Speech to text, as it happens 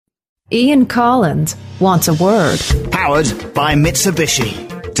Ian Collins wants a word. Powered by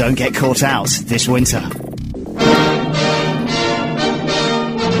Mitsubishi. Don't get caught out this winter.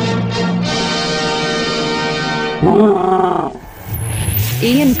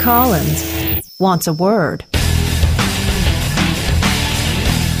 Ian Collins wants a word.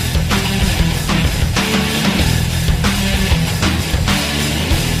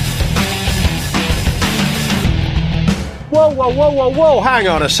 Whoa, hang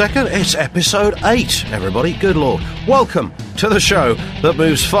on a second. It's episode 8, everybody. Good Lord. Welcome to the show that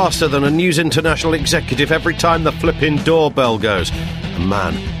moves faster than a News International executive every time the flipping doorbell goes. And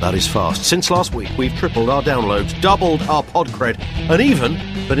man, that is fast. Since last week, we've tripled our downloads, doubled our pod cred, and even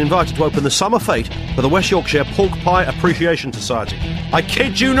been invited to open the summer fete for the West Yorkshire Pork Pie Appreciation Society. I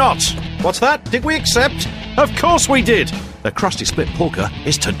kid you not. What's that? Did we accept? Of course we did. The crusty split porker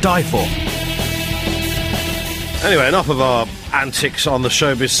is to die for. Anyway, enough of our antics on the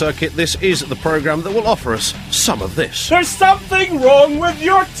showbiz circuit. This is the programme that will offer us some of this. There's something wrong with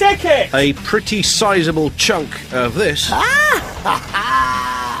your ticket! A pretty sizable chunk of this. You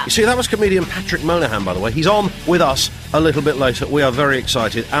see, that was comedian Patrick Monahan, by the way. He's on with us a little bit later. We are very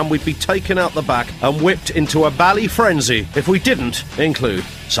excited, and we'd be taken out the back and whipped into a bally frenzy if we didn't include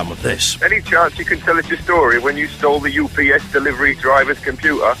some of this. Any chance you can tell us your story when you stole the UPS delivery driver's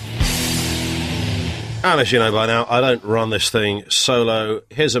computer? And as you know by now, I don't run this thing solo.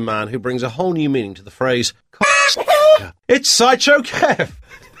 Here's a man who brings a whole new meaning to the phrase, it's Sideshow Kev.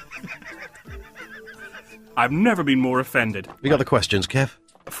 I've never been more offended. You got the questions, Kev?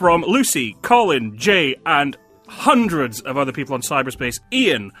 From Lucy, Colin, Jay, and hundreds of other people on cyberspace.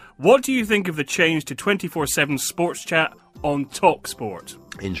 Ian, what do you think of the change to 24/7 sports chat on TalkSport?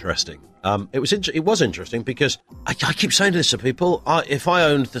 Interesting. It was interesting because I keep saying this to people. If I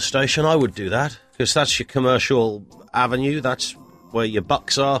owned the station, I would do that because that's your commercial avenue. That's where your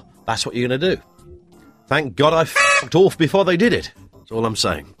bucks are. That's what you're going to do. Thank God I f***ed off before they did it. That's all I'm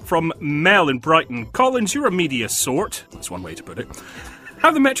saying. From Mel in Brighton, Collins, you're a media sort. That's one way to put it.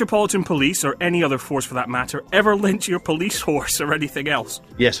 Have the Metropolitan Police, or any other force for that matter, ever lent your police horse or anything else?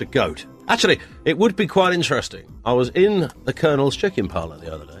 Yes, a goat. Actually, it would be quite interesting. I was in the Colonel's Chicken Parlour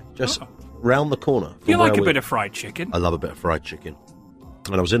the other day, just round the corner. You like a bit of fried chicken? I love a bit of fried chicken.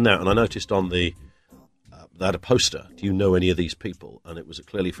 And I was in there, and I noticed on they had a poster, do you know any of these people? And it was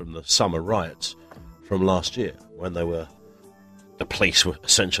clearly from the summer riots from last year, when the police were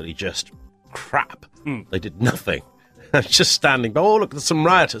essentially just crap. They did nothing. Just standing by, oh, look, there's some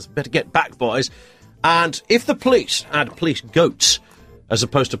rioters, better get back, boys. And if the police had police goats as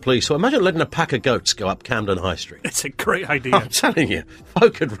opposed to police, so imagine letting a pack of goats go up Camden High Street. It's a great idea. I'm telling you,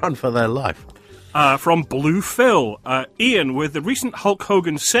 folk could run for their life. From Blue Phil, Ian, with the recent Hulk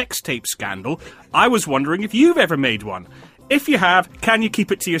Hogan sex tape scandal, I was wondering if you've ever made one. If you have, can you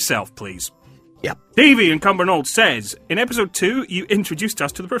keep it to yourself, please? Yep. Davey in Cumbernauld says, in episode 2, you introduced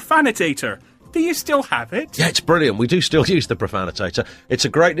us to the Profanitator. Do you still have it? Yeah, it's brilliant. We do still use the Profanitator. It's a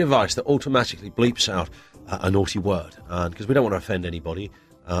great device that automatically bleeps out a naughty word. Because we don't want to offend anybody.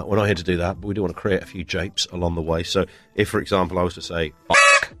 We're not here to do that, but we do want to create a few japes along the way. So if, for example, I was to say,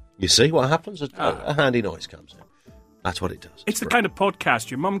 F***, you see what happens? A handy noise comes in. That's what it does. It's the kind of podcast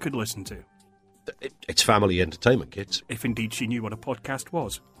your mum could listen to. It's family entertainment, kids. If indeed she knew what a podcast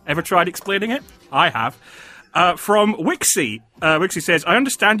was. Ever tried explaining it? I have. From Wixie. Wixie says, I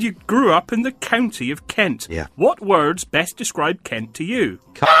understand you grew up in the county of Kent. Yeah. What words best describe Kent to you?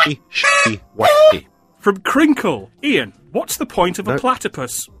 Cutty, shitty, wacky. From Crinkle. Ian, what's the point of a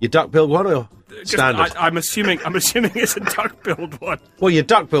platypus? Your duck-billed one or standard? I'm assuming it's a duck-billed one. Well, your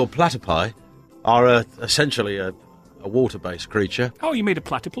duck-billed platypi are essentially a water-based creature. Oh, you made a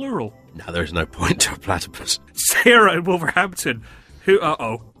platyplural. No, there's no point to a platypus. Sarah in Wolverhampton.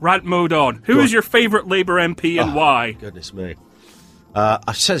 Rant mode on. Who is your favourite Labour MP and why? Goodness me.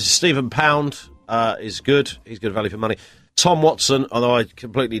 I said Stephen Pound is good. He's good value for money. Tom Watson, although I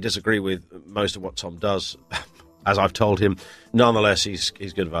completely disagree with most of what Tom does, as I've told him, nonetheless, he's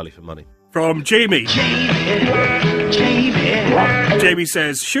good value for money. From Jamie. Jamie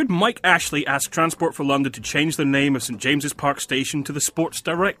says, should Mike Ashley ask Transport for London to change the name of St James's Park Station to the Sports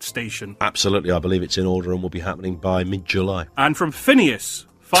Direct Station? Absolutely, I believe it's in order and will be happening by mid-July. And from Phineas,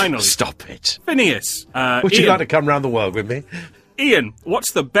 finally. Stop it. Phineas. Would you like to come round the world with me? Ian,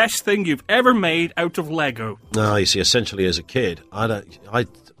 what's the best thing you've ever made out of Lego? No, you see, essentially as a kid,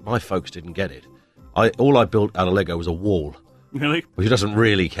 my folks didn't get it. All I built out of Lego was a wall. Really? Which doesn't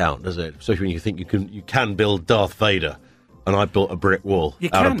really count, does it? Especially when you think you can build Darth Vader, and I built a brick wall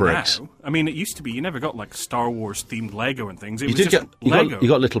out of bricks. Now. I mean, it used to be you never got like Star Wars themed Lego and things. You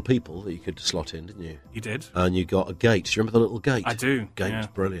got little people that you could slot in, didn't you? You did. And you got a gate. Do you remember the little gate? I do. Gate was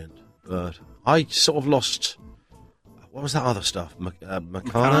brilliant. bird. I sort of lost... What was that other stuff? Meccano?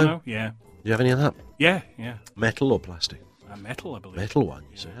 Meccano, yeah. Do you have any of that? Yeah. Metal or plastic? Metal, I believe. Metal one,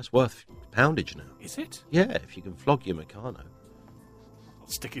 you see. That's worth poundage now. Is it? Yeah, if you can flog your Meccano. I'll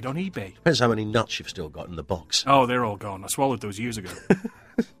stick it on eBay. Depends how many nuts you've still got in the box. Oh, they're all gone. I swallowed those years ago.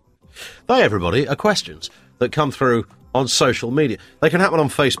 They, everybody, are questions that come through on social media. They can happen on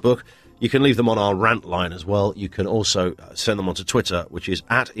Facebook. You can leave them on our rant line as well. You can also send them onto Twitter, which is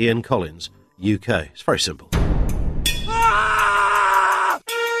at Ian Collins UK. It's very simple.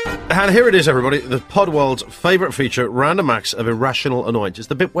 And here it is, everybody, the Podworld's favourite feature, Random Acts of Irrational Annoyance. It's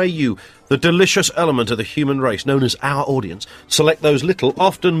the bit where you, the delicious element of the human race, known as our audience, select those little,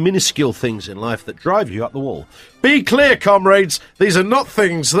 often minuscule things in life that drive you up the wall. Be clear, comrades, these are not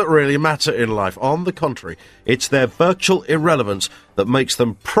things that really matter in life. On the contrary, it's their virtual irrelevance that makes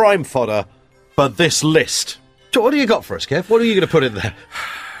them prime fodder for this list. So what do you got for us, Kev? What are you going to put in there?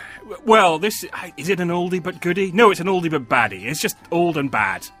 Well, this... Is it an oldie but goodie? No, it's an oldie but baddie. It's just old and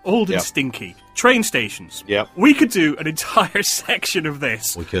bad. Old and stinky. Train stations. Yep. We could do an entire section of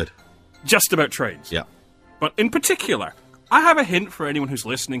this. We could. Just about trains. Yeah. But in particular, I have a hint for anyone who's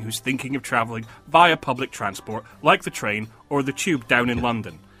listening who's thinking of travelling via public transport, like the train or the tube down in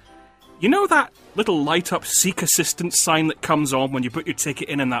London. You know that little light-up Seek Assistance sign that comes on when you put your ticket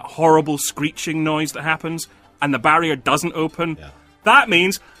in and that horrible screeching noise that happens and the barrier doesn't open? Yeah. That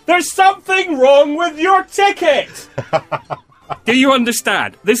means there's something wrong with your ticket! Do you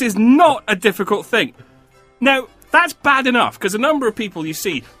understand? This is not a difficult thing. Now, that's bad enough, because a number of people you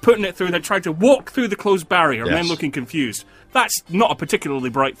see putting it through, they're trying to walk through the closed barrier and then looking confused. That's not a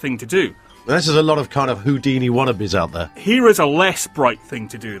particularly bright thing to do. This is a lot of kind of Houdini wannabes out there. Here is a less bright thing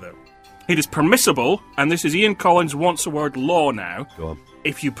to do, though. It is permissible, and this is Ian Collins' once-a-word law now. Go on.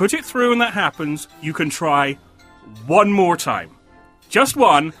 If you put it through and that happens, you can try one more time. Just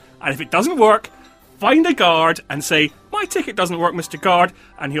one, and if it doesn't work, find a guard and say, "My ticket doesn't work, Mr. Guard,"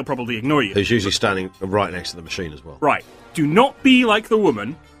 and he'll probably ignore you. Who's usually standing right next to the machine as well. Right. Do not be like the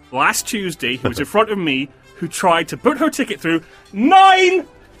woman last Tuesday who was in front of me who tried to put her ticket through 9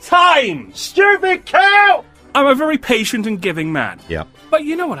 times! Stupid cow! I'm a very patient and giving man. Yeah. But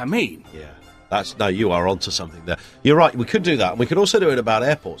you know what I mean. Yeah. No, you are onto something there. You're right, we could do that. We could also do it about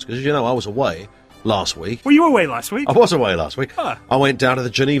airports, because as you know, I was away last week. Were you away last week? I was away last week. Ah. I went down to the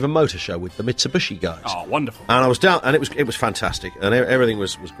Geneva Motor Show with the Mitsubishi guys. Oh, wonderful. And I was down, and it was fantastic, and everything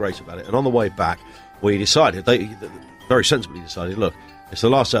was great about it. And on the way back, we decided, they very sensibly decided, look, it's the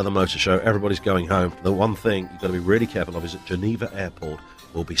last day of the motor show, everybody's going home. The one thing you've got to be really careful of is that Geneva Airport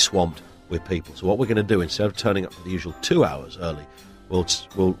will be swamped with people. So what we're going to do, instead of turning up for the usual 2 hours early, we'll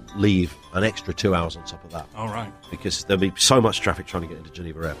leave an extra 2 hours on top of that. All right. Because there'll be so much traffic trying to get into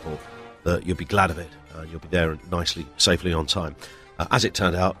Geneva Airport that you'll be glad of it. You'll be there nicely, safely on time. As it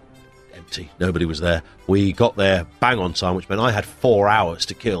turned out, empty. Nobody was there. We got there bang on time, which meant I had 4 hours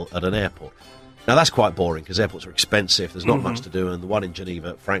to kill at an airport. Now, that's quite boring, because airports are expensive. There's not much to do, and the one in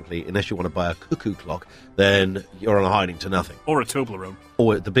Geneva, frankly, unless you want to buy a cuckoo clock, then you're on a hiding to nothing. Or a Toblerone.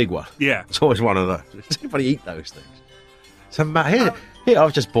 Or the big one. Yeah. It's always one of those. Does anybody eat those things? So, Matt, here,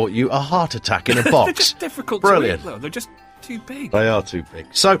 I've just bought you a heart attack in a box. They're just difficult Brilliant. to eat, though. They're just too big. They are too big.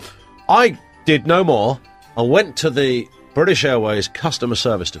 So, I did no more. I went to the British Airways customer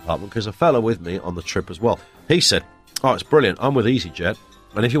service department, because a fella with me on the trip as well. He said, "Oh, it's brilliant. I'm with EasyJet,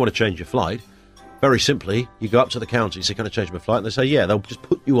 and if you want to change your flight, very simply, you go up to the counter, you say, 'Can I change my flight?' And they say, yeah, they'll just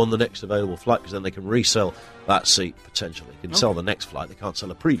put you on the next available flight, because then they can resell that seat, potentially. They can sell the next flight, they can't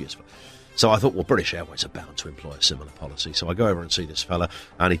sell a previous flight. So I thought, well, British Airways are bound to employ a similar policy. So I go over and see this fella,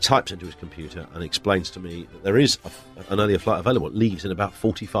 and he types into his computer and explains to me that there is an earlier flight available. It leaves in about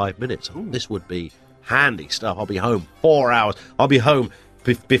 45 minutes. This would be handy stuff. I'll be home 4 hours. I'll be home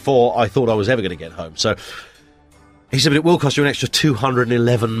before I thought I was ever going to get home. So he said, but it will cost you an extra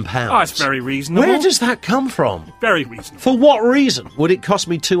 £211. Oh, it's very reasonable. Where does that come from? Very reasonable. For what reason would it cost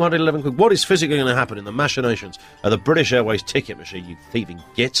me £211? What is physically going to happen in the machinations of the British Airways ticket machine, you thieving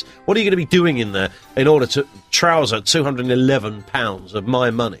gits? What are you going to be doing in there in order to trouser £211 of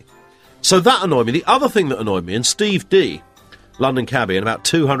my money? So that annoyed me. The other thing that annoyed me, and Steve D, London Cabbie, and about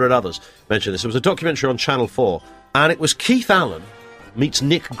 200 others mentioned this. It was a documentary on Channel 4, and it was Keith Allen meets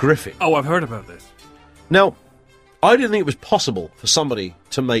Nick Griffin. Oh, I've heard about this. Now, I didn't think it was possible for somebody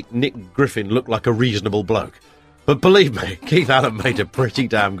to make Nick Griffin look like a reasonable bloke. But believe me, Keith Allen made a pretty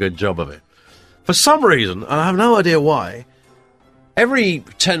damn good job of it. For some reason, and I have no idea why, every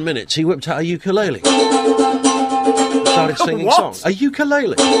 10 minutes he whipped out a ukulele. Started singing songs. A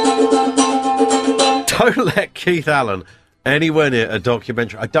ukulele. Don't let Keith Allen anywhere near a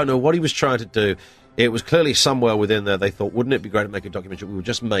documentary. I don't know what he was trying to do. it was clearly somewhere within there they thought, wouldn't it be great to make a documentary? We would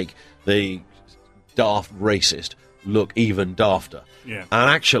just make the daft racist look even dafter. Yeah. And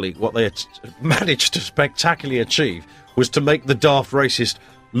actually, what they had managed to spectacularly achieve was to make the daft racist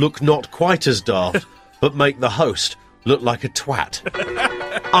look not quite as daft, but make the host look like a twat.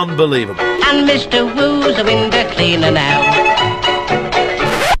 Unbelievable. And Mr. Woo's a window cleaner now.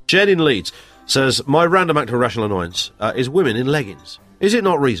 Jen in Leeds says, my random act of irrational annoyance is women in leggings. Is it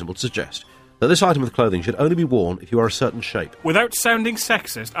not reasonable to suggest that this item of clothing should only be worn if you are a certain shape? Without sounding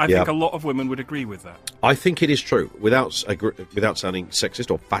sexist, I think a lot of women would agree with that. I think it is true. Without sounding sexist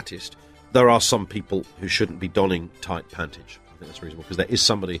or fattest, there are some people who shouldn't be donning tight pantage. I think that's reasonable, because there is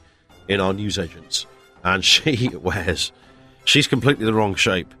somebody in our newsagents, and she's completely the wrong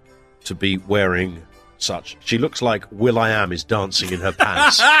shape to be wearing such. She looks like Will.i.am is dancing in her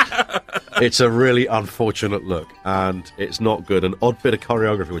pants. It's a really unfortunate look, and it's not good. An odd bit of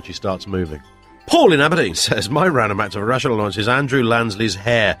choreography when she starts moving. Paul in Aberdeen says, my random act of irrational annoyance is Andrew Lansley's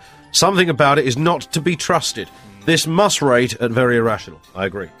hair. Something about it is not to be trusted. This must rate at very irrational. I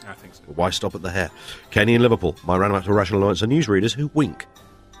agree. I think so. But why stop at the hair? Kenny in Liverpool, my random act of irrational annoyance are newsreaders who wink.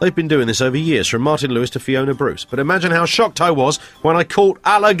 They've been doing this over years, from Martin Lewis to Fiona Bruce. But imagine how shocked I was when I caught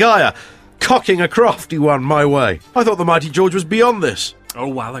Alagaya cocking a crafty one my way. I thought the Mighty George was beyond this. Oh,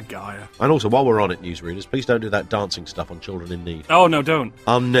 Walagaya. And also, while we're on it, newsreaders, please don't do that dancing stuff on children in need. Oh, no, don't.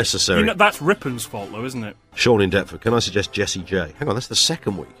 Unnecessary. You know, that's Rippon's fault, though, isn't it? Sean in Deptford, can I suggest Jessie J? Hang on, that's the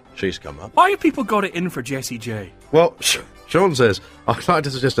second week she's come up. Why have people got it in for Jessie J? Well, Sean says, I'd like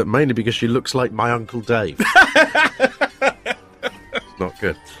to suggest that mainly because she looks like my Uncle Dave. It's not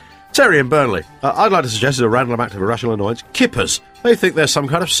good. Terry in Burnley, I'd like to suggest as a random act of irrational annoyance, kippers. They think they're some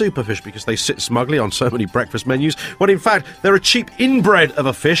kind of superfish because they sit smugly on so many breakfast menus, when in fact they're a cheap inbred of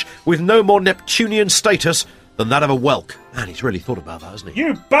a fish with no more Neptunian status than that of a whelk. Man, he's really thought about that, hasn't he?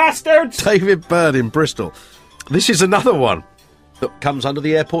 You bastards! David Bird in Bristol. This is another one that comes under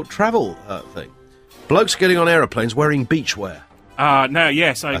the airport travel thing. Blokes getting on aeroplanes wearing beachwear. No,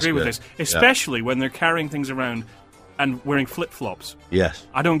 yes, I That's agree with good. this. Especially when they're carrying things around and wearing flip-flops. Yes.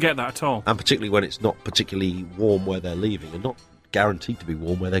 I don't get that at all. And particularly when it's not particularly warm where they're leaving and not guaranteed to be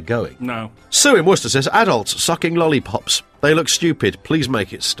warm where they're going. No. Sue in Worcester says, adults sucking lollipops. They look stupid. Please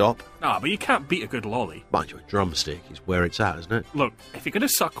make it stop. Ah, but you can't beat a good lolly. Mind you, a drumstick is where it's at, isn't it? Look, if you're going to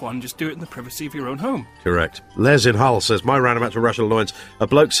suck one, just do it in the privacy of your own home. Correct. Les in Hull says, my random act of irrational annoyance, a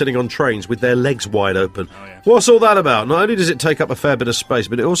bloke sitting on trains with their legs wide open. Oh, yeah. What's all that about? Not only does it take up a fair bit of space,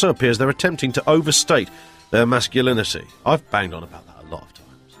 but it also appears they're attempting to overstate their masculinity. I've banged on about that a lot of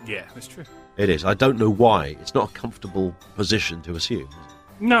times. Yeah, that's true. It is. I don't know why. It's not a comfortable position to assume.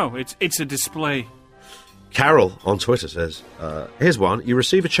 No, it's a display. Carol on Twitter says, here's one. You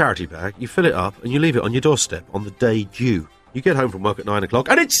receive a charity bag, you fill it up, and you leave it on your doorstep on the day due. You get home from work at 9 o'clock,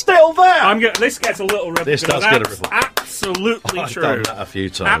 and it's still there! This gets a little ripple. This does get a ripple. Absolutely I've true. done that a few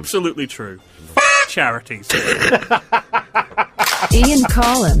times. Absolutely true. Charities. Ian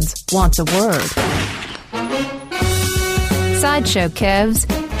Collins wants a word. Sideshow Kev's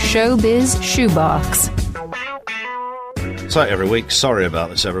Showbiz Shoebox. So every week, sorry about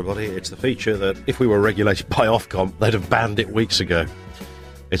this, everybody. It's the feature that, if we were regulated by Ofcom, they'd have banned it weeks ago.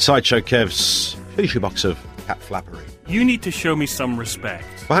 It's Sideshow Kev's shoebox of cat flappery. You need to show me some respect.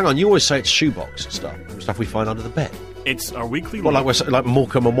 Well, hang on, you always say it's shoebox stuff we find under the bed. It's our weekly Well, look like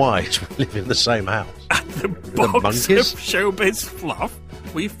Morecambe and Wise, we live in the same house. at the box of monkeys? showbiz fluff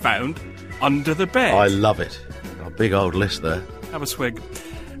we found under the bed. I love it. A big old list there. Have a swig.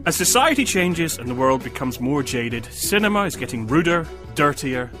 As society changes and the world becomes more jaded, cinema is getting ruder,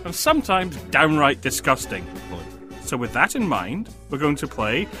 dirtier, and sometimes downright disgusting. So with that in mind, we're going to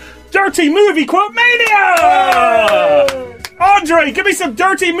play Dirty Movie Quote Mania! Andre, give me some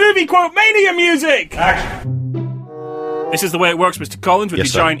Dirty Movie Quote Mania music! This is the way it works, Mr. Collins, with Yes,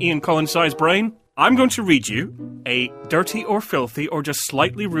 your sir. giant Ian Collins-sized brain. I'm going to read you a dirty or filthy or just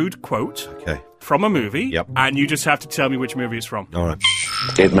slightly rude quote Okay. from a movie, Yep. and you just have to tell me which movie it's from. All right.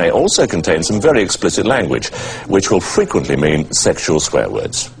 It may also contain some very explicit language, which will frequently mean sexual swear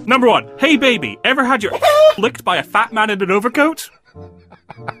words. Number 1. Hey baby, ever had your licked by a fat man in an overcoat?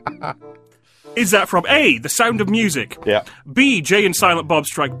 Is that from A, The Sound of Music? Yeah. B, Jay and Silent Bob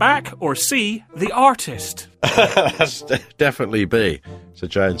Strike Back? Or C, The Artist? That's definitely B. It's a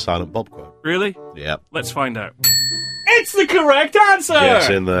Jay and Silent Bob quote. Really? Yeah. Let's find out. It's the correct answer! Yes,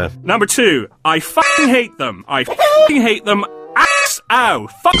 in there. Number 2. I fucking hate them. I fucking hate them. Ass, ow.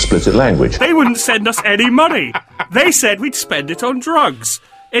 Fuck. Explicit language. They wouldn't send us any money. They said we'd spend it on drugs.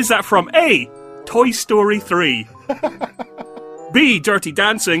 Is that from A, Toy Story 3? B, Dirty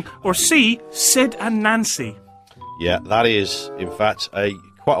Dancing? Or C, Sid and Nancy? Yeah, that is, in fact,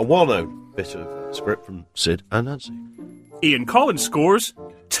 quite a well-known bit of Script from Sid and Nancy. Ian Collins scores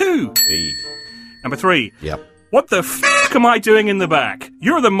 2. E. Number 3. Yep. What the f*** am I doing in the back?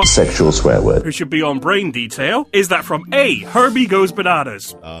 You're the Sexual swear word. who should be on brain detail. Is that from A, Herbie Goes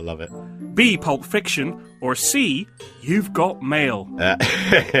Bananas, I love it. B, Pulp Fiction, or C, You've Got Mail?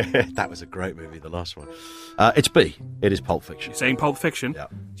 That was a great movie, the last one. It's B. It is Pulp Fiction. Saying Pulp Fiction? Yeah.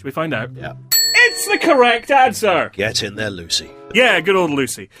 Should we find out? Yeah. It's the correct answer! Get in there, Lucy. Yeah, good old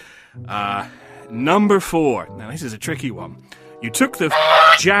Lucy. Number 4. Now, this is a tricky one. You took the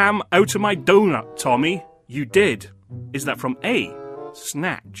jam out of my donut, Tommy. You did. Is that from A,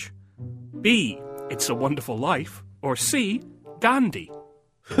 Snatch, B, It's a Wonderful Life, or C, Gandhi?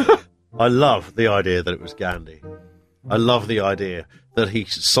 I love the idea that it was Gandhi. I love the idea that he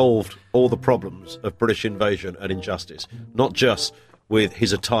solved all the problems of British invasion and injustice, not just with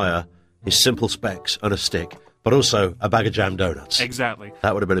his attire, his simple specs and a stick, but also a bag of jam donuts. Exactly.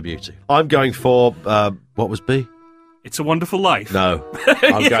 That would have been a beauty. I'm going for, what was B? It's a Wonderful Life. No.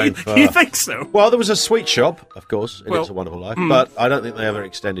 I'm going for... You think so? Well, there was a sweet shop, of course, in Well, It's a Wonderful Life, but I don't think they ever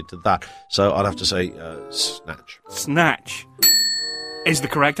extended to that, so I'd have to say Snatch. Snatch is the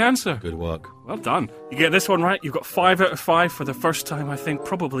correct answer. Good work. Well done. You get this one right. You've got 5 out of 5 for the first time, I think,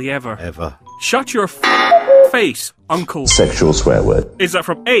 probably ever. Ever. Shut your face, Uncle. Sexual swear word. Is that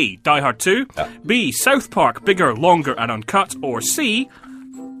from A, Die Hard 2, B, South Park, Bigger, Longer and Uncut, or C,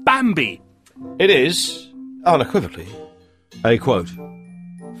 Bambi? It is, unequivocally, a quote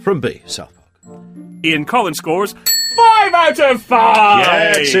from B, South Park. Ian Collins scores 5 out of 5!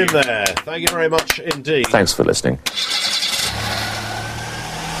 Yeah, it's in there. Thank you very much indeed. Thanks for listening.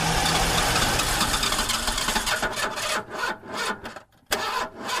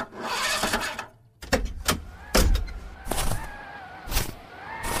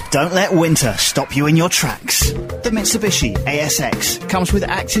 Don't let winter stop you in your tracks. The Mitsubishi ASX comes with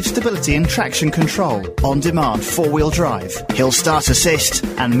active stability and traction control, on-demand four-wheel drive, hill start assist,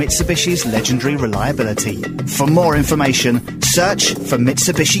 and Mitsubishi's legendary reliability. For more information, search for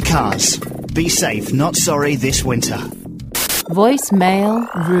Mitsubishi Cars. Be safe, not sorry this winter.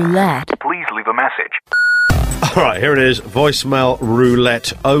 Voicemail roulette. Please leave a message. All right, here it is. Voicemail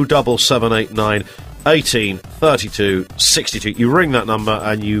roulette 07789 18 32 62. You ring that number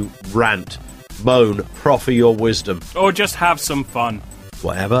and you rant, moan, proffer your wisdom. Or just have some fun.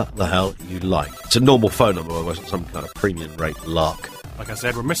 Whatever the hell you like. It's a normal phone number, it wasn't some kind of premium rate lark. Like I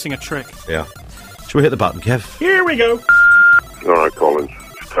said, we're missing a trick. Yeah. Should we hit the button, Kev? Here we go. All right, Collins.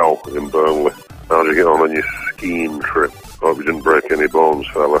 It's Cal in Burnley. How'd you get on your skiing trip? Hope you didn't break any bones,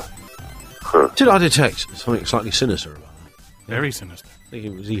 fella. Did I detect something slightly sinister about that? Very sinister.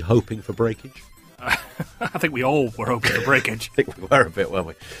 Was he hoping for breakage? I think we all were hoping for breakage. I think we were a bit, weren't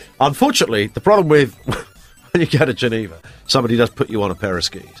we? Unfortunately, the problem with when you go to Geneva, somebody does put you on a pair of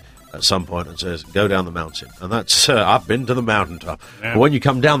skis at some point and says, go down the mountain. And that's, I've been to the mountaintop. Yeah. But when you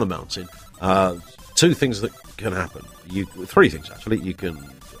come down the mountain, 2 things that can happen. 3 things, actually. You can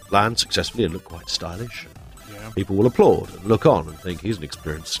land successfully and look quite stylish. And people will applaud and look on and think he's an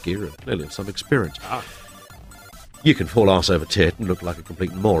experienced skier and clearly has some experience. You can fall arse over tit and look like a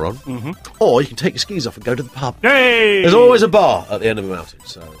complete moron. Mm-hmm. Or you can take your skis off and go to the pub. Hey! There's always a bar at the end of a mountain,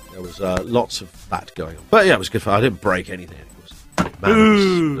 so there was lots of that going on. But yeah, it was good fun. I didn't break anything. It was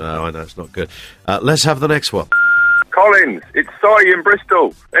manners. No, I know, it's not good. Let's have the next one. Collins, it's Si in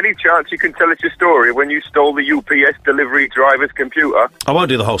Bristol. Any chance you can tell us your story when you stole the UPS delivery driver's computer? I won't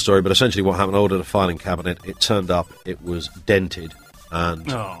do the whole story, but essentially what happened, I ordered a filing cabinet. It turned up, it was dented,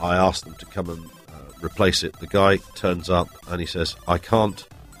 and I asked them to come and replace it. The guy turns up and he says, I can't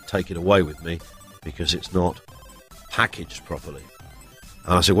take it away with me because it's not packaged properly.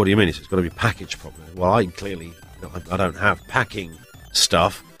 And I said, what do you mean? He said, it's got to be packaged properly. Well, I clearly, I don't have packing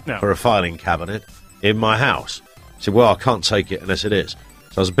stuff for a filing cabinet in my house. He said, well, I can't take it unless it is.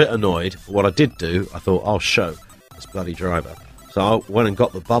 So I was a bit annoyed. But what I did do, I thought, I'll show this bloody driver. So I went and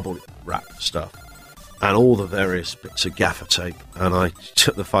got the bubble wrap stuff and all the various bits of gaffer tape, and I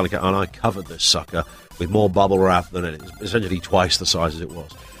took the filing cabinet and I covered this sucker with more bubble wrap than it is, essentially twice the size as it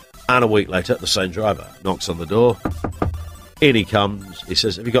was. And a week later, the same driver knocks on the door. In he comes. He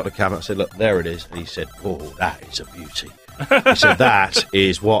says, have you got the cabinet? I said, look, there it is. And he said, oh, that is a beauty. He said, that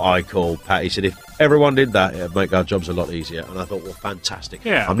is what I call Pat. He said, if everyone did that, it would make our jobs a lot easier. And I thought, well, fantastic.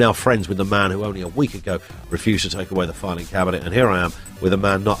 Yeah. I'm now friends with the man who only a week ago refused to take away the filing cabinet. And here I am with a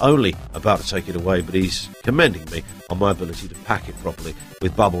man not only about to take it away, but he's commending me on my ability to pack it properly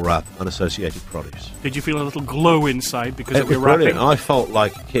with bubble wrap and associated produce. Did you feel a little glow inside because It of was your wrapping? brilliant. I felt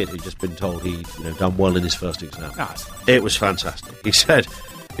like a kid who'd just been told he'd done well in his first exam. It was fantastic. He said,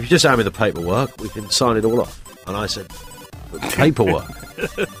 if you just hand me the paperwork, we can sign it all off. And I said, paperwork?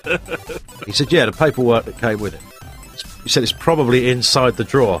 He said, yeah, the paperwork that came with it. He said it's probably inside the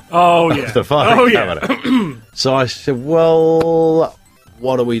drawer. Oh, yeah. Of the filing cabinet. So I said, well,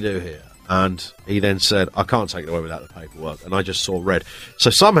 what do we do here? And he then said, I can't take it away without the paperwork. And I just saw red. So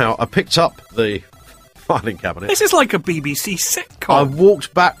somehow I picked up the filing cabinet. This is like a BBC I sitcom.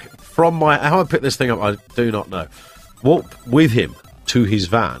 walked back from how I picked this thing up, I do not know. Walked with him to his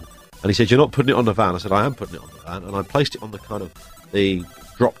van. And he said, you're not putting it on the van. I said, I am putting it on the van. And I placed it on the kind of the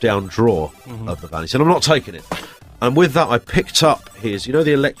drop-down drawer of the van. He said, I'm not taking it. And with that, I picked up his, you know,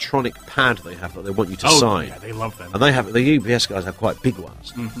 the electronic pad they have that they want you to sign. Yeah, they love them. And they have, the UPS guys have quite big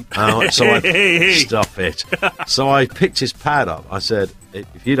ones. So I, stuff it. So I picked his pad up. I said,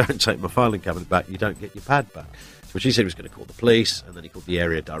 if you don't take my filing cabinet back, you don't get your pad back. Which he said he was going to call the police, and then he called the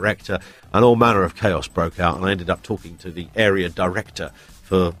area director, and all manner of chaos broke out, and I ended up talking to the area director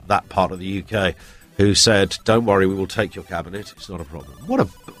for that part of the UK, who said, don't worry, we will take your cabinet, it's not a problem.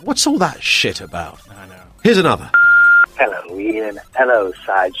 What's all that shit about? I know. Here's another. Hello, Ian. Hello,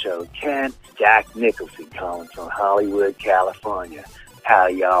 Sideshow Ken. Jack Nicholson calling from Hollywood, California. How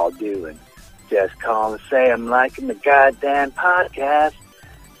y'all doing? Just calling to say I'm liking the goddamn podcast,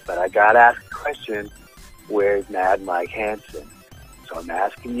 but I gotta ask a question. Where's Mad Mike Hansen? So I'm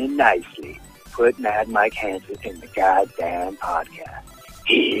asking you nicely, put Mad Mike Hansen in the goddamn podcast.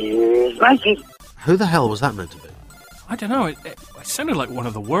 Here's Mikey. Who the hell was that meant to be? I don't know. It sounded like one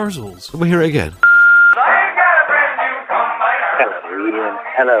of the Wurzels. Can we hear it again? Hello, Ian.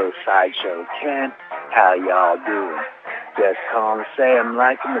 Hello, Sideshow Ken. How y'all doing? Just calling to say I'm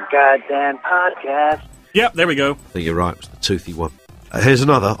liking the goddamn podcast. Yep, there we go. I think you're right, it was the toothy one. Here's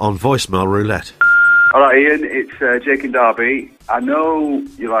another on voicemail roulette. All right, Ian, it's Jake and Derby. I know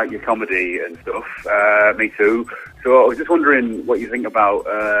you like your comedy and stuff. Me too. So I was just wondering what you think about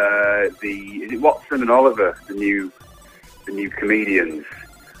is it Watson and Oliver, the new comedians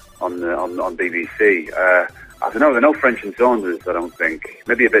on BBC. I don't know. They're no French and Saunders, I don't think.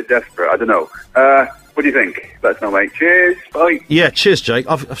 Maybe a bit desperate. I don't know. What do you think? Let us know, mate. Cheers. Bye. Yeah, cheers, Jake.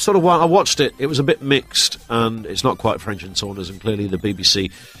 I've sort of I watched it. It was a bit mixed, and it's not quite French and Saunders, and clearly the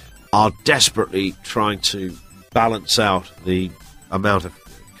BBC are desperately trying to balance out the amount of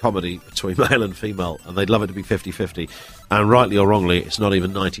comedy between male and female, and they'd love it to be 50-50. And rightly or wrongly, it's not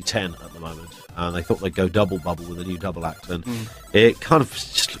even 90-10 at the moment. And they thought they'd go double bubble with a new double act, and it kind of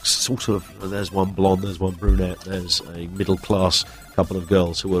just looks sort of, there's one blonde, there's one brunette, there's a middle-class couple of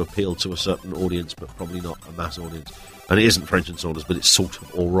girls who will appeal to a certain audience, but probably not a mass audience. And it isn't French and Saunders, but it's sort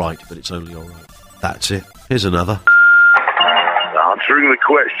of all right, but it's only all right. That's it. Here's another. Answering the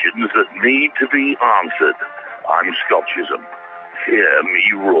questions that need to be answered. I'm Scotchism. Hear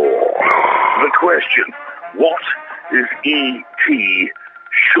me roar. The question, what is E.T.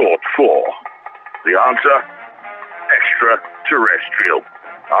 short for? The answer, extraterrestrial.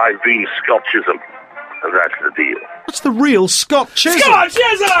 I've been Scotchism, and that's the deal. What's the real Scott Chisholm?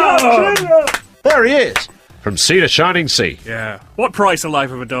 Scotchism! There he is. From sea to shining sea. Yeah. What price the life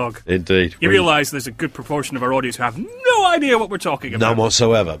of a dog? Indeed. You realise there's a good proportion of our audience who have no idea what we're talking about. None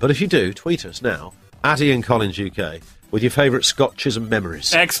whatsoever. But if you do, tweet us now, at Ian Collins UK, with your favourite Scott Chisholm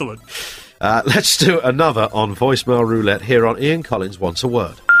memories. Excellent. Let's do another on voicemail roulette here on Ian Collins Wants a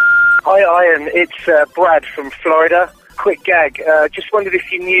Word. Hi, Ian. It's Brad from Florida. Quick gag. Just wondered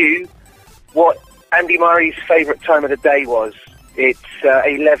if you knew what Andy Murray's favourite time of the day was. It's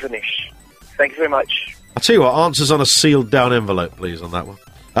 11ish. Thank you very much. I'll tell you what, answers on a sealed-down envelope, please, on that one.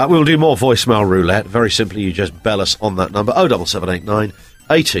 We'll do more voicemail roulette. Very simply, you just bell us on that number, 07789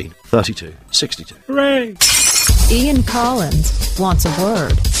 18 32 62. Hooray! Ian Collins wants a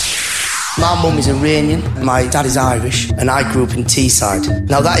word. My mum is Iranian, my dad is Irish, and I grew up in Teesside.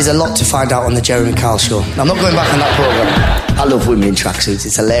 Now that is a lot to find out on the Jeremy Kyle show. I'm not going back on that programme. I love women in tracksuits,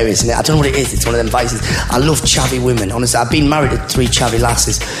 it's hilarious, and I don't know what it is, it's one of them vices. I love chavvy women, honestly. I've been married to 3 chavvy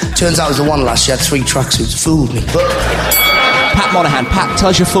lasses. Turns out it was the one lass, she had 3 tracksuits, fooled me. But Pat Monahan. Pat,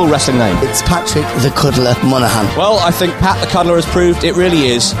 tell us your full wrestling name. It's Patrick the Cuddler Monahan. Well, I think Pat the Cuddler has proved it really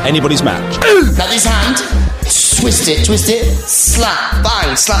is anybody's match. Now this hand, twist it, slap,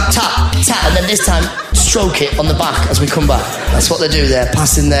 bang, slap, tap, tap, and then this time, stroke it on the back as we come back. That's what they do there,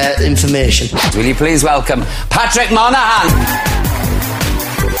 passing their information. Will you please welcome Patrick Monahan?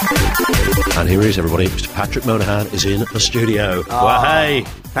 And here he is, everybody. Mr. Patrick Monahan is in the studio. Well, hey.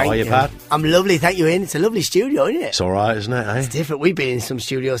 How are you, Pat? I'm lovely, thank you, Ian. It's a lovely studio, isn't it? It's all right, isn't it, eh? It's different. We've been in some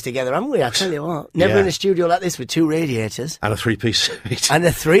studios together, haven't we? I tell you what. Never in a studio like this with 2 radiators. And a 3-piece suite. And a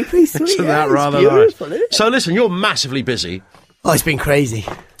 3-piece suite, Isn't that rather nice? So, listen, you're massively busy. Oh, it's been crazy.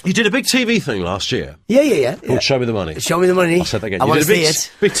 You did a big TV thing last year. Yeah. Called Show Me the Money. Show Me the Money. I'll say that again. I You want did to a see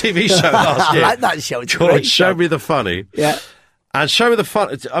it. big TV show last year. I like that show. It's called great Show Me the Funny. Yeah. And show me the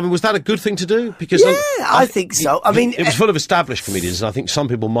fun. I mean, was that a good thing to do? Because I think so. I mean, it was full of established comedians, and I think some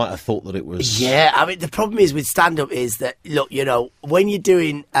people might have thought that it was. Yeah, I mean, the problem is with stand-up is that, look, you know, when you're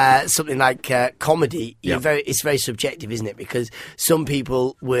doing something like comedy, it's very subjective, isn't it? Because some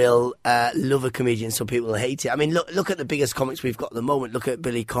people will love a comedian, some people will hate it. I mean, look at the biggest comics we've got at the moment. Look at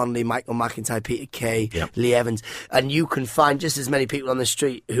Billy Connolly, Michael McIntyre, Peter Kay, Lee Evans, and you can find just as many people on the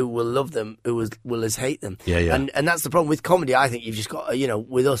street who will love them, who will as hate them. Yeah. And that's the problem with comedy. I think you've just got, you know,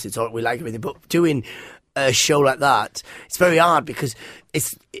 with us, it's all we like everything, but doing a show like that, it's very hard because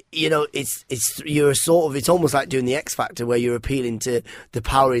it's, you know, it's you're sort of, it's almost like doing the X Factor where you're appealing to the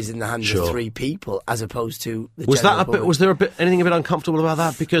power is in the hands of three people as opposed to the was there anything a bit uncomfortable about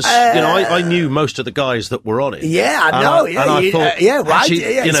that? Because you know, I knew most of the guys that were on it. Yeah, I know. And I thought,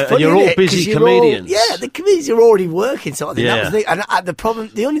 actually, you know, funny, and you're all busy comedians. The comedians are already working, sort of thing. Yeah. That was the thing. And the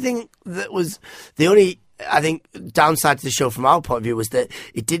problem, the only I think downside to the show from our point of view was that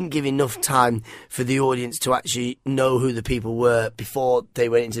it didn't give enough time for the audience to actually know who the people were before they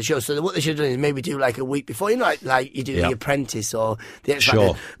went into the show. So what they should have done is maybe do like a week before, you know, like you do The Apprentice or The X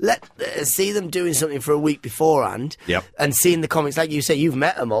Factor. Let see them doing something for a week beforehand and seeing the comics. Like you say, you've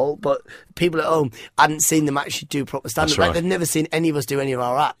met them all, but people at home hadn't seen them actually do proper stand-up. Like they've never seen any of us do any of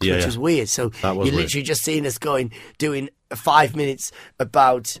our acts, which was weird. So you're literally just seeing us doing 5 minutes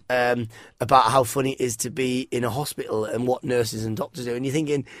about how funny it is to be in a hospital and what nurses and doctors do, and you're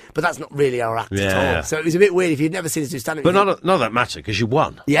thinking, but that's not really our act at all. So it was a bit weird if you'd never seen us do stand-up. But not that matter because you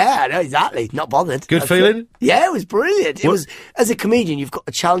won. Yeah, I know, exactly. Not bothered. Good feeling. Yeah, it was brilliant. It was, as a comedian, you've got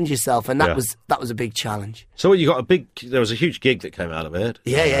to challenge yourself, and that was a big challenge. So you got there was a huge gig that came out of it.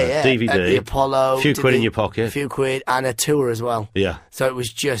 Yeah. DVD, at the Apollo, a few quid in your pocket, a few quid, and a tour as well. Yeah. So it was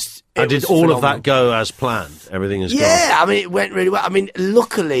just. And did all of that go as planned? Everything is gone? Yeah, I mean, it went really well. I mean,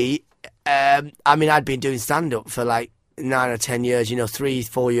 luckily, I'd been doing stand-up for like 9 or 10 years. You know,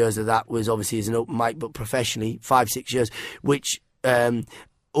 3-4 years of that was obviously as an open mic, but professionally, 5-6 years, which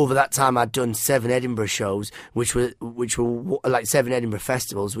over that time I'd done 7 Edinburgh shows, which were like 7 Edinburgh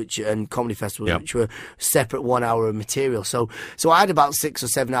festivals, and comedy festivals, which were separate 1 hour of material. So I had about 6 or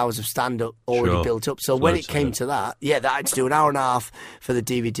 7 hours of stand up already built up. So when it came to that, I had to do an hour and a half for the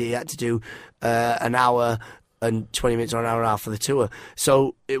DVD. I had to do an hour and 20 minutes or an hour and a half for the tour.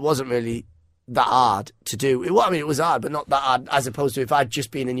 So it wasn't really that hard to do. It was hard, but not that hard, as opposed to if I'd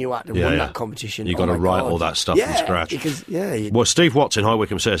just been a new actor and won that competition. You've got to write all that stuff from scratch. Because, well, Steve Watts in High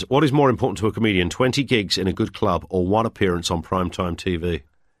Wycombe says, what is more important to a comedian, 20 gigs in a good club or 1 appearance on primetime TV?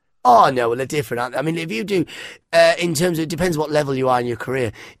 Oh, no, well, they're different. I mean, if you do, in terms of, it depends what level you are in your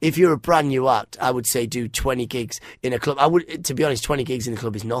career. If you're a brand new act, I would say do 20 gigs in a club. To be honest, 20 gigs in a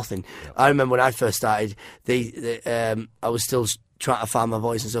club is nothing. Yeah. I remember when I first started, I was still trying to find my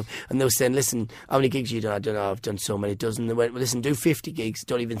voice and stuff, and they were saying, listen, how many gigs have you done? I don't know, I've done so many dozen. They went, well, listen, do 50 gigs,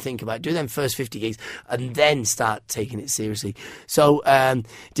 don't even think about it, do them first 50 gigs and then start taking it seriously. So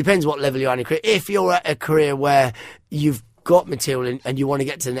depends what level you are in your career. If you're at a career where you've got material and you want to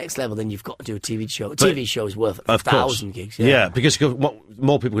get to the next level, then you've got to do a TV show. A TV show is worth 1,000 gigs. Yeah, because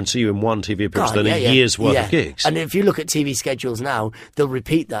more people can see you in one TV appearance than a year's worth of gigs. And if you look at TV schedules now, they'll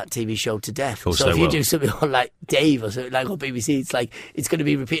repeat that TV show to death. So if you do something on like Dave or something like on BBC, it's going to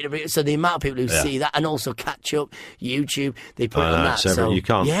be repeated. So the amount of people who see that and also catch up, YouTube, they put it on that. So you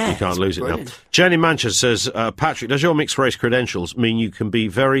can't lose it now. Jenny Manchester says, Patrick, does your mixed race credentials mean you can be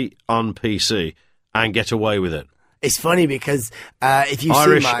very un-PC and get away with it? It's funny because if you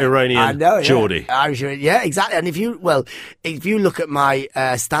Irish, see my Iranian, Geordie, Irish, exactly. And if you look at my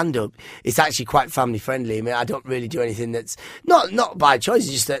stand-up, it's actually quite family friendly. I mean, I don't really do anything that's not by choice.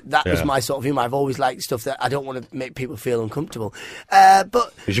 It's just that was my sort of humor. I've always liked stuff that I don't want to make people feel uncomfortable.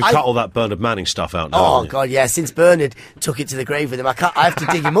 But you should cut all that Bernard Manning stuff out now. Oh God, yeah. Since Bernard took it to the grave with him, I have to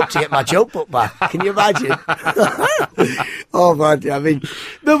dig him up to get my joke book back. Can you imagine? Oh man, I mean,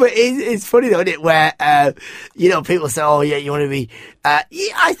 no, but it's funny though, isn't it? Where people say, "Oh yeah, you want to be."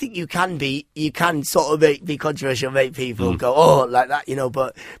 I think you can sort of be controversial, make people go, "Oh," like that,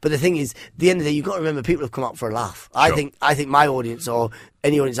 But the thing is, at the end of the day, you've got to remember people have come out for a laugh. Sure. I think my audience or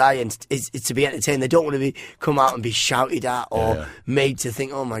any audience I enter is to be entertained. They don't want to come out and be shouted at or made to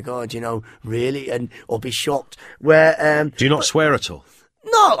think, "Oh my God," really, or be shocked. Where do you not swear at all?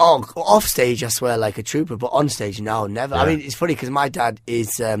 No, off stage I swear like a trooper, but on stage, no, never. Yeah. I mean, it's funny because my dad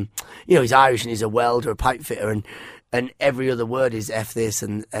is, he's Irish and he's a welder, a pipe fitter, and every other word is F this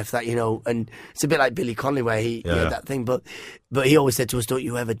and F that, and it's a bit like Billy Connolly where he had that thing, but he always said to us, don't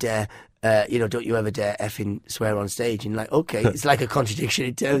you ever dare don't you ever dare effing swear on stage. And like, okay, it's like a contradiction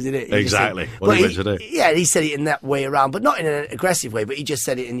in terms, isn't it? You just Exactly. think- What but are you meant to do? Yeah, he said it in that way around, but not in an aggressive way, but he just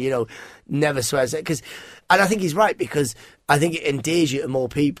said it in, never swears. And I think he's right, because I think it endears you to more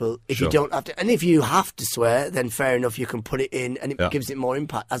people if Sure. you don't have to. And if you have to swear, then fair enough, you can put it in and it Yeah. gives it more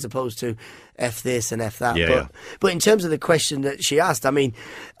impact as opposed to F this and F that. Yeah, But in terms of the question that she asked, I mean,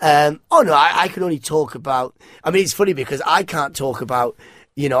 I can only talk about. I mean, it's funny because I can't talk about.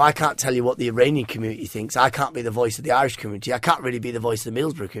 I can't tell you what the Iranian community thinks. I can't be the voice of the Irish community. I can't really be the voice of the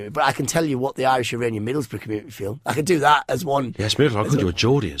Middlesbrough community. But I can tell you what the Irish-Iranian Middlesbrough community feel. I can do that as one. Yes, Middlesbrough. I called you a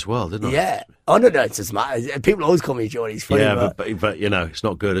Geordie as well, didn't I? Yeah. Oh, no, it doesn't matter. People always call me Geordie. It's funny, Yeah, but it's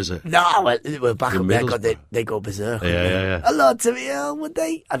not good, is it? No, well, back In up there, Middlesbrough. God, they go berserk. Yeah. A lot to me, would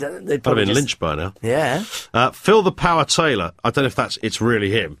they? I don't know. They'd I'd have probably been just- lynched by now. Yeah. Phil the Power Taylor, I don't know if it's really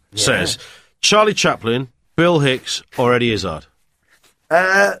him, says Charlie Chaplin, Bill Hicks, or Eddie Izzard.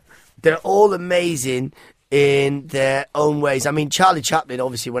 They're all amazing in their own ways. I mean, Charlie Chaplin,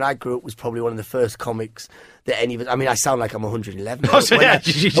 obviously, when I grew up, was probably one of the first comics that any of us... I mean, I sound like I'm 111. Oh, so when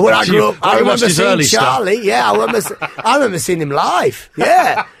yeah, when I grew up, I you remember watched his seeing early stuff. Charlie. Yeah, I remember seeing him live.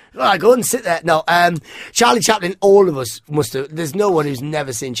 Yeah. Well, I go and sit there. No, Charlie Chaplin, all of us must have. There's no one who's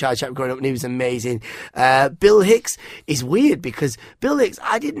never seen Charlie Chaplin growing up, and he was amazing. Bill Hicks is weird because Bill Hicks,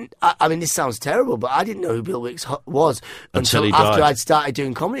 I mean, this sounds terrible, but I didn't know who Bill Hicks was Until he after died. I'd started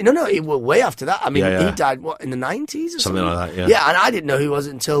doing comedy. No, it was way after that. I mean, Yeah. he died, in the 90s or something? Something like that, yeah. Yeah, and I didn't know who he was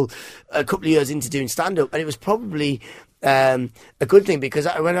until a couple of years into doing stand-up, and it was probably... a good thing because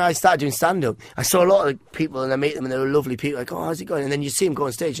when I started doing stand-up, I saw a lot of people and I meet them and they were lovely people, like, oh, how's it going? And then you see them go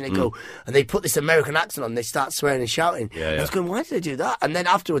on stage and they go, and they put this American accent on and they start swearing and shouting. Yeah, And I was going, why did they do that? And then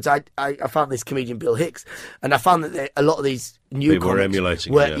afterwards I found this comedian, Bill Hicks, and I found that a lot of these new People were comics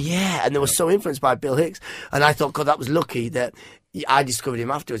emulating were, it, yeah. and they were so influenced by Bill Hicks. And I thought, God, that was lucky that I discovered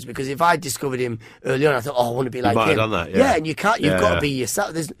him afterwards, because if I discovered him early on, I thought, oh, I want to be like might have him. done that, yeah. And you can't. You've Yeah, got to yeah. be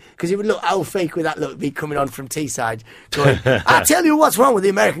yourself. Because it would look, how fake would that look? Be coming on from Teesside, going, "I tell you what's wrong with the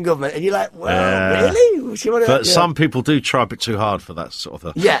American government," and you're like, "Well, Yeah. really?" But some people do try a bit too hard for that sort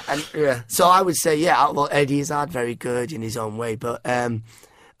of thing. Yeah. So I would say, well, Eddie Izzard, very good in his own way, but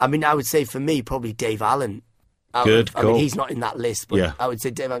I mean, I would say for me, probably Dave Allen. Good, I mean, cool. he's not in that list, but Yeah. I would say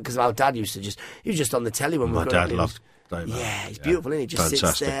Dave Allen, because our dad he was just on the telly when we My were growing dad up. loved Dave Allen. Yeah, he's beautiful, isn't he? Just sits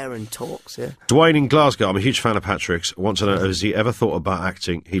Fantastic. there and talks. Yeah. Dwayne in Glasgow, I'm a huge fan of Patrick's. I want to know, has he ever thought about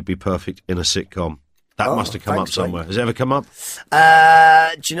acting? He'd be perfect in a sitcom. That Oh, must have come thanks, up somewhere. Has it ever come up?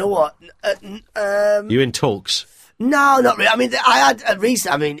 Do you know what? You in talks? No, not really. I mean, I had a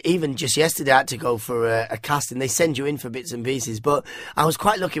recent. I mean, even just yesterday, I had to go for a casting. They send you in for bits and pieces, but I was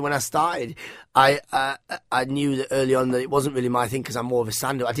quite lucky when I started. I knew that early on that it wasn't really my thing because I'm more of a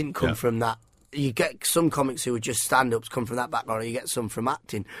stand-up. I didn't come from that. You get some comics who are just stand-ups come from that background, or you get some from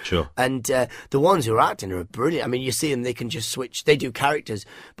acting. Sure. And the ones who are acting are brilliant. I mean, you see them; they can just switch. They do characters,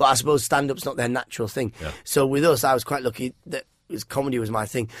 but I suppose stand-up's not their natural thing. Yeah. So with us, I was quite lucky that. Comedy was my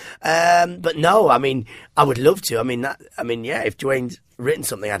thing, but no, I mean, I would love to. I mean, if Dwayne's written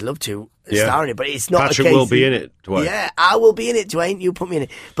something, I'd love to star in it. But it's not. Patrick a case will be in it, Dwayne. Yeah, I will be in it, Dwayne. You put me in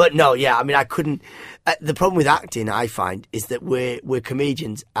it. But no, yeah, I mean, I couldn't. The problem with acting, I find, is that we're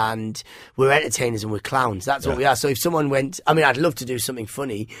comedians and we're entertainers and we're clowns. That's what we are. So if someone went, I mean, I'd love to do something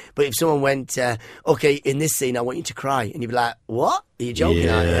funny, but if someone went, okay, in this scene, I want you to cry, and you'd be like, what? Are you joking?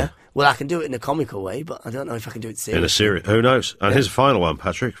 Aren't you? Well, I can do it in a comical way, but I don't know if I can do it seriously. In a series. Who knows? And here's a final one,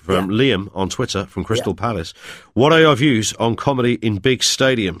 Patrick, from Liam on Twitter from Crystal Palace. What are your views on comedy in big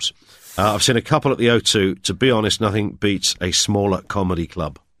stadiums? I've seen a couple at the O2. To be honest, nothing beats a smaller comedy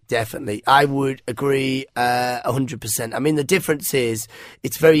club. Definitely. I would agree 100%. I mean, the difference is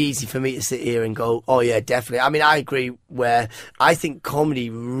it's very easy for me to sit here and go, oh, yeah, definitely. I mean, I agree where I think comedy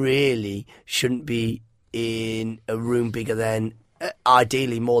really shouldn't be in a room bigger than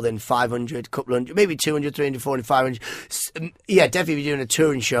ideally more than 500, couple hundred, maybe 200, 300, 400, 500. Yeah, definitely if you're doing a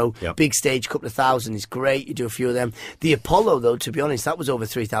touring show, big stage, couple of thousand is great. You do a few of them. The Apollo, though, to be honest, that was over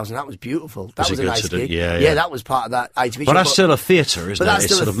 3,000. That was beautiful. That was a nice gig. Yeah, that was part of that ITV But show. that's still a theatre, isn't it?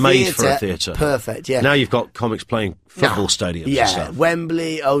 It's sort of made for a theatre. Perfect, yeah. Now you've got comics playing football stadiums and stuff.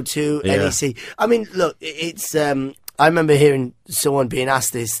 Wembley, O2, NEC. I mean, look, it's... I remember hearing someone being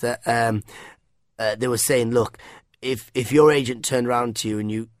asked this, that they were saying, look, if your agent turned around to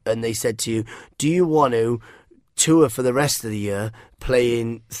you and they said to you, do you want to tour for the rest of the year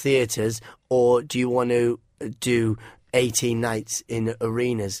playing theatres, or do you want to do 18 nights in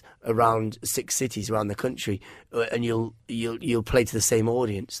arenas around 6 cities around the country, and you'll play to the same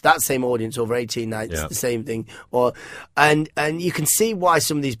audience. That same audience over 18 nights, the same thing. And you can see why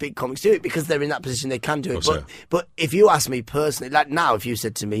some of these big comics do it, because they're in that position, they can do it. But if you ask me personally, like now, if you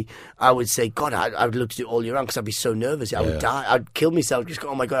said to me, I would say, God, I would love to do it all year round because I'd be so nervous. I would die. I'd kill myself. Just go,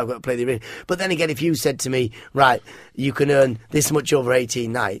 oh my God, I've got to play the arena. But then again, if you said to me, right, you can earn this much over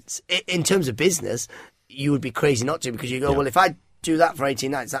 18 nights, in terms of business, you would be crazy not to, because you go, well, if I do that for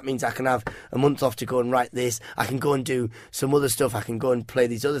 18 nights, that means I can have a month off to go and write this. I can go and do some other stuff. I can go and play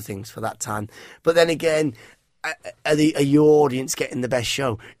these other things for that time. But then again, are your audience getting the best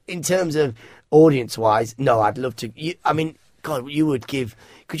show? In terms of audience-wise, no, I'd love to. God, you would give...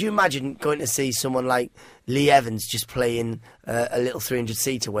 Could you imagine going to see someone like Lee Evans just playing a little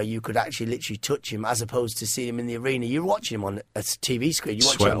 300-seater where you could actually literally touch him, as opposed to seeing him in the arena? You're watching him on a TV screen. You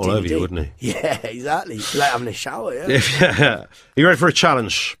watch Sweat him on all DVD. over you, wouldn't he? Yeah, exactly. It's like having a shower, Are you ready for a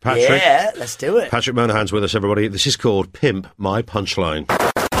challenge, Patrick? Yeah, let's do it. Patrick Monahan's with us, everybody. This is called Pimp My Punchline.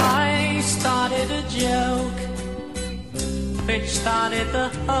 I started a joke which started the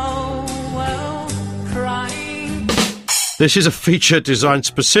whole world crying. This is a feature designed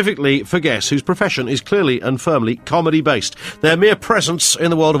specifically for guests whose profession is clearly and firmly comedy-based. Their mere presence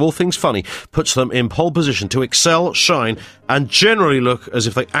in the world of all things funny puts them in pole position to excel, shine, and generally look as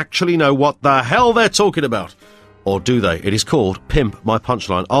if they actually know what the hell they're talking about. Or do they? It is called Pimp My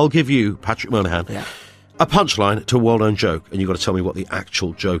Punchline. I'll give you, Patrick Monahan, a punchline to a well-known joke, and you've got to tell me what the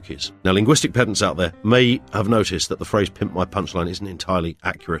actual joke is. Now, linguistic pedants out there may have noticed that the phrase Pimp My Punchline isn't entirely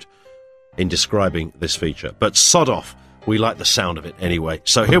accurate in describing this feature, but sod off. We like the sound of it anyway.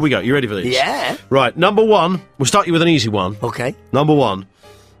 So here we go. You ready for this? Yeah. Right, number one. We'll start you with an easy one. Okay. Number one.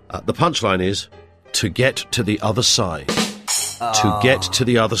 The punchline is, to get to the other side. To get to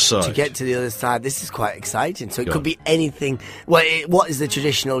the other side. To get to the other side. This is quite exciting. So it could be anything. Well, what is the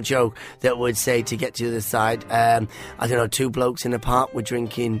traditional joke that would say to get to the other side? I don't know, 2 blokes in a park were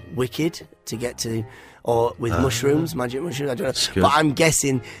drinking Wicked to get to... Or with mushrooms, magic mushrooms, I don't know. But I'm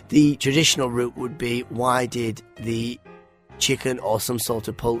guessing the traditional route would be, why did the chicken or some sort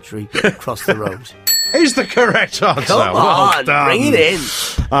of poultry cross the road? Is the correct answer. Come on, bring it in.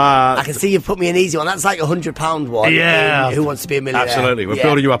 I can see you've put me an easy one. That's like £100 one. Yeah. Who Wants to Be a Millionaire? Absolutely. We're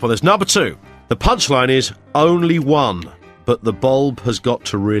building you up on this. Number 2. The punchline is, only one, but the bulb has got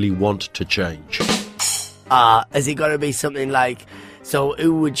to really want to change. Has it got to be something like... So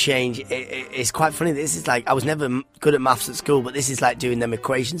who would change? It's quite funny. This is like, I was never good at maths at school, but this is like doing them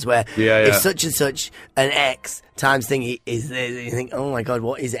equations where if such and such an X times thing is there, you think, oh my God,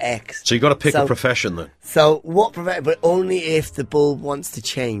 what is X? So you've got to pick a profession then. So what profession? But only if the bulb wants to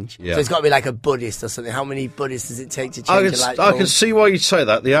change. Yeah. So it's got to be like a Buddhist or something. How many Buddhists does it take to change a light bulb? I can see why you'd say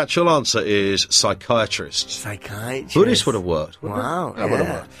that. The actual answer is psychiatrist. Psychiatrist. Buddhist would have worked. Wow. Would have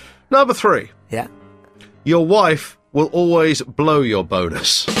worked. Number 3. Yeah. Your wife will always blow your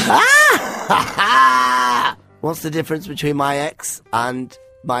bonus. What's the difference between my ex and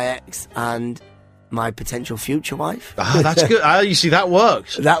my potential future wife? That's good. You see, that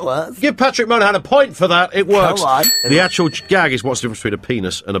works. That works. Give Patrick Monahan a point for that. It works. Come on. The actual gag is what's the difference between a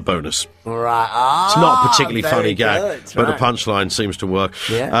penis and a bonus. Right. It's not a particularly funny gag, good. but the punchline seems to work.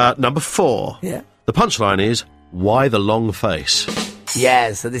 Yeah. Number 4. Yeah. The punchline is, why the long face?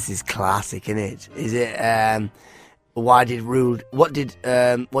 Yeah, so this is classic, isn't it? Is it... What did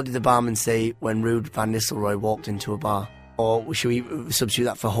the barman say when Rude Van Nistelrooy walked into a bar? Or should we substitute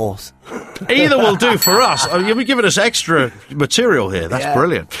that for horse? Either will do for us. You'll be giving us extra material here. That's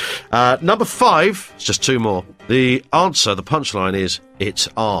brilliant. Number 5, it's just 2 more. The answer, the punchline is, it's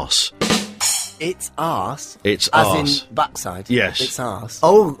arse. It's arse? It's as arse. in backside? Yes. It's arse.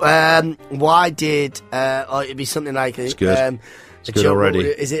 Oh, why did... it'd be something like... It's good. It's good already.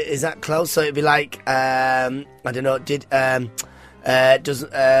 Is that close? So it'd be like, I don't know, does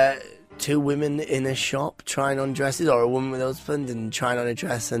 2 women in a shop trying on dresses, or a woman with a husband and trying on a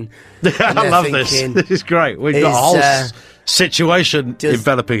dress, and I love thinking, this. This is great. We've got a whole situation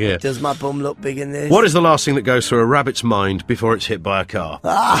enveloping here. Does my bum look big in this? What is the last thing that goes through a rabbit's mind before it's hit by a car?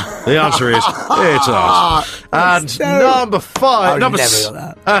 The answer is, it's arse. And number 5,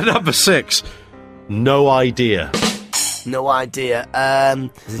 number 6, no idea. No idea.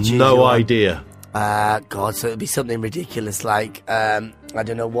 No idea. God, so it'd be something ridiculous like, I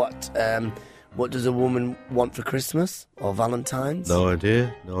don't know, what does a woman want for Christmas or Valentine's? No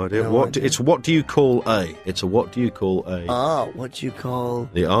idea. It's what do you call a? It's a what do you call a? What do you call?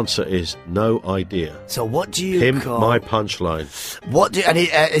 The answer is no idea. So what do you Pimp call? My punchline.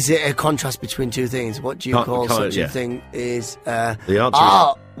 Is it a contrast between 2 things? What do you call such a thing is... the answer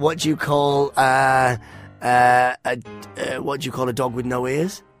is... What do you call... what do you call a dog with no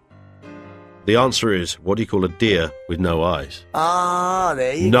ears? The answer is, what do you call a deer with no eyes? Ah,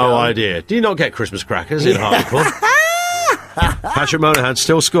 there you go. No idea. Do you not get Christmas crackers in Hartlepool? Patrick Monahan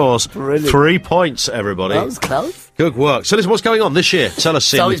still scores 3 points, everybody. That was close. Good work. So listen, what's going on this year? Tell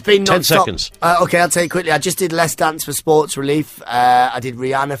us in So it's been 10 non-stop. seconds. Okay, I'll tell you quickly. I just did Let's Dance for Sports Relief. I did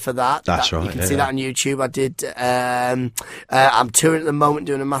Rihanna for that. That's right, You can yeah, see yeah. that on YouTube. I did. I'm touring at the moment,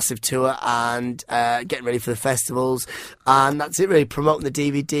 doing a massive tour and getting ready for the festivals. And that's it, really. Promoting the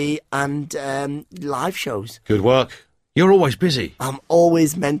DVD and live shows. Good work. You're always busy. I'm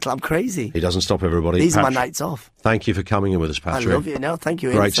always mental. I'm crazy. He doesn't stop, everybody. These are my Patrick, nights off. Thank you for coming in with us, Patrick. I love you. No, thank you,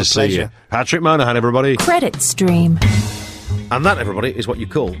 Ian. Great It's to a see pleasure. you. Patrick Monahan, everybody. Credit Stream. And that, everybody, is what you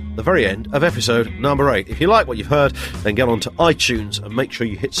call the very end of episode number 8. If you like what you've heard, then get on to iTunes and make sure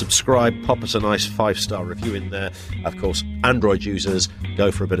you hit subscribe. Pop us a nice 5-star review in there. Of course, Android users,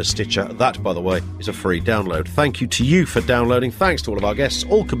 go for a bit of Stitcher. That, by the way, is a free download. Thank you to you for downloading. Thanks to all of our guests.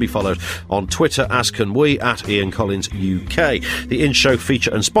 All can be followed on Twitter, as can we, at Ian Collins UK. The in-show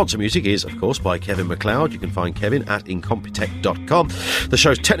feature and sponsor music is, of course, by Kevin MacLeod. You can find Kevin at incompetech.com. The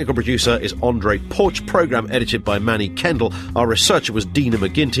show's technical producer is Andre Porch. Programme edited by Manny Kendall. Our researcher was Dina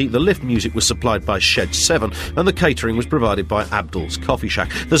McGinty. The lift music was supplied by Shed 7, and the catering was provided by Abdul's Coffee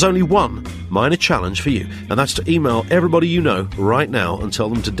Shack. There's only one minor challenge for you, and that's to email everybody you know right now and tell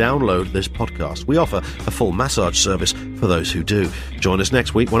them to download this podcast. We offer a full massage service for those who do. Join us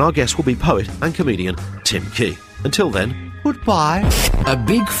next week when our guest will be poet and comedian Tim Key. Until then, goodbye. A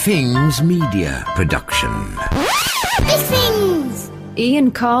Big Things Media production. Big Things! Ian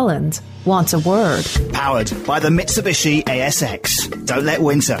Collins wants a word. Powered by the Mitsubishi ASX. Don't let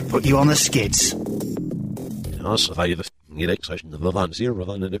winter put you on the skids.